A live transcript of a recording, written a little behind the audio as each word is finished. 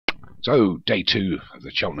So, day 2 of the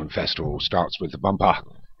Cheltenham Festival starts with the bumper.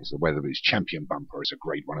 It's the Weatherbys Champion Bumper. It's a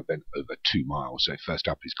Grade 1 event over 2 miles. So first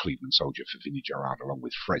up is Cleveland Soldier for Vinnie Gerard along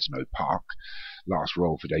with Fresno Park. Last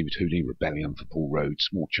roll for David Hooley, Rebellion for Paul Rhodes,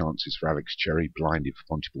 Small Chances for Alex Cherry, Blinded for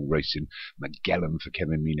Pontypool Racing, Magellan for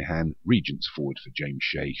Kevin Minahan, Regents Forward for James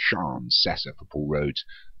Shea, Sean Sessa for Paul Rhodes,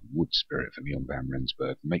 Wood Spirit for Leon Van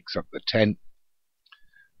Rensburg makes up the 10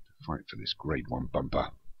 to fight for this Grade 1 bumper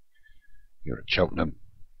here at Cheltenham.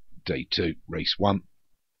 Day 2, race 1.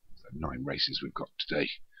 So 9 races we've got today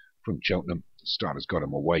from Cheltenham. The starters got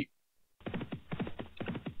them away.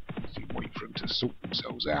 So you wait for them to sort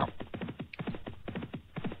themselves out.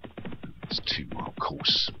 It's a 2-mile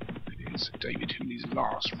course. It is David Hooley's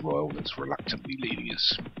last royal that's reluctantly leading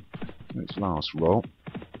us. So it's last royal.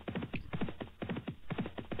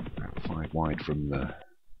 About 5 wide from the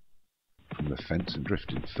fence and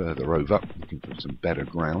drifting further over, looking for some better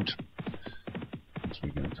ground. We're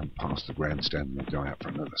going to come past the grandstand and we'll go out for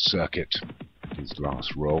another circuit. His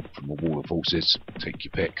last roll from a wall of horses. Take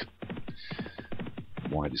your pick.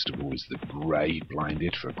 Widest of all is the grey,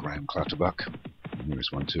 Blinded for Graham Clutterbuck. The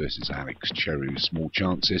nearest one to us is Alex Cherry with Small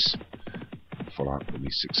Chances. Follow up on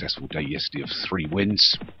his successful day yesterday of 3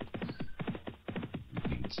 wins.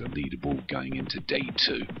 It's the leaderboard going into day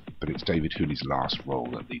 2. But it's David Hooley's last roll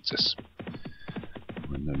that leads us.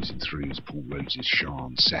 Nosing through is Paul Rhodes'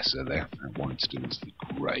 Sean Sessa there. And wide still is the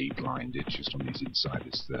grey Blinded. Just on his inside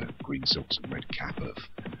is the green silks and red cap of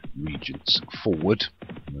Regents Forward.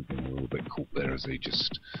 And they're getting a little bit caught there as they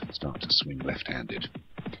just start to swing left-handed.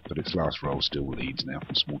 But its last roll still leads now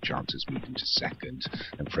from Small Chances moving to second.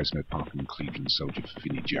 Then Fresno Park and Cleveland Soldier for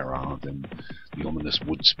Vinnie Gerard. Then the ominous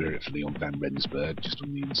Wood Spirit for Leon Van Rensburg. Just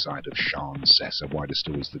on the inside of Sean Sessa. Wider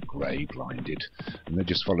still is the grey Blinded. And they're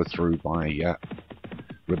just followed through by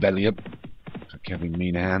Rebellion for Kevin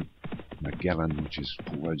Minahan, Magellan, which is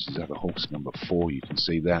Paul Rhodes' other horse, number 4, you can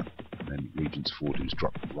see that, and then Regents Forward, who's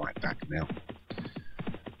dropped right back now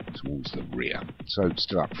towards the rear. So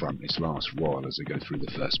still up front, it's last royal as they go through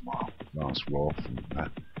the first mile. Last royal from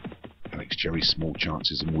Alex Cherry, Small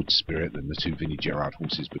Chances and Wood Spirit, then the 2 Vinnie Gerard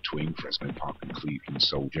horses between Fresno Park and Cleveland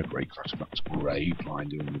Soldier, Grey Clutterbuck's grey,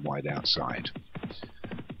 Blinded on the wide outside.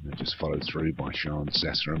 And they're just followed through by Sean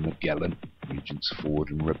Sessa and Magellan, Regents Forward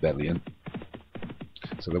and Rebellion.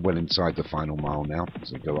 So they're well inside the final mile now as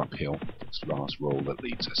they go uphill. It's last roll that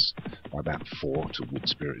leads us by about 4 to Wood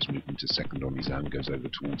Spirit is moving to second on his own, goes over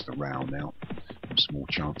towards the rail now. From Small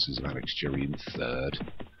Chances of Alex Cherry in third.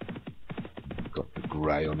 We've got the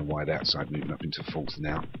grey on the wide outside moving up into fourth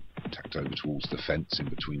now. Tucked over towards the fence. In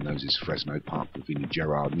between those is Fresno Park with Vinnie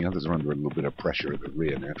Gerard, and the others are under a little bit of pressure at the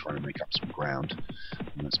rear now, trying to make up some ground.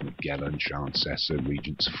 And that's Magellan, Sean Sessa,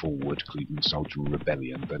 Regents Forward, Cleveland Soldier and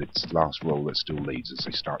Rebellion, but it's last roll that still leads as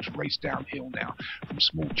they start to race downhill now. From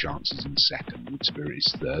Small Chances in second, Wood Spirit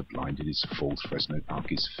is third, Blinded is fourth, Fresno Park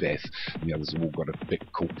is fifth, and the others have all got a bit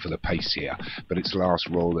caught for the pace here. But it's last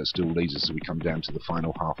roll that still leads us as we come down to the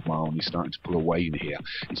final half mile, and he's starting to pull away in here.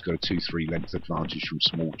 He's got a 2-3 length advantage from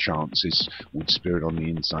Small Chances. Wood Spirit on the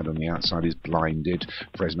inside, on the outside is Blinded.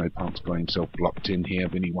 Fresno Park's got himself blocked in here.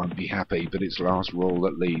 Vinnie won't be happy, but it's last roll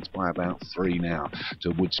that leads by about 3 now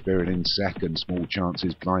to Wood Spirit in second. Small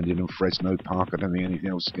Chances, Blinded and Fresno Park. I don't think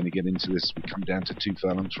anything else is going to get into this. We come down to 2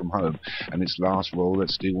 furlongs from home, and it's last roll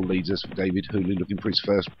that still leads us for David Hooley, looking for his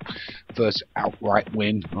first outright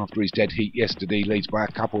win after his dead heat yesterday. Leads by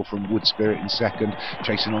a couple from Wood Spirit in second,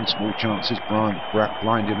 chasing on Small Chances,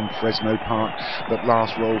 Blinded and Fresno Park, but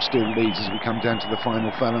last roll still leads as we come down to the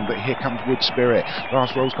final furlong. But here comes Wood Spirit.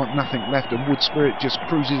 Last roll's got nothing left, and Wood Spirit just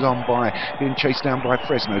cruises on by, being chased down by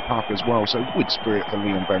Fresno Park as well. So Wood Spirit for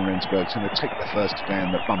Leon Van Rensburg's going to take the first today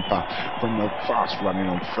in the bumper from the fast running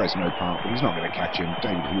on Fresno Park, but he's not going to catch him.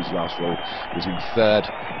 David Hooley's last roll was in third.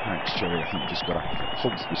 Alex Cherry, I think, just got up for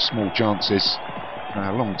fourth with Small Chances.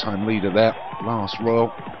 A long time leader there. Last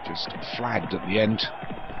roll just flagged at the end.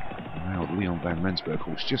 Now Leon Van Rensburg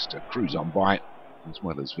horse just to cruise on by, as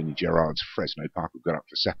well as Vinnie Gerard's Fresno Park, who got up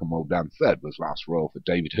for second. Well done. Third was last roll for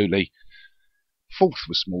David Hooley. Fourth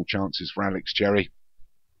was Small Chances for Alex Cherry.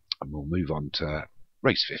 And we'll move on to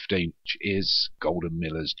race 15, which is Golden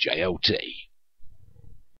Miller's JLT.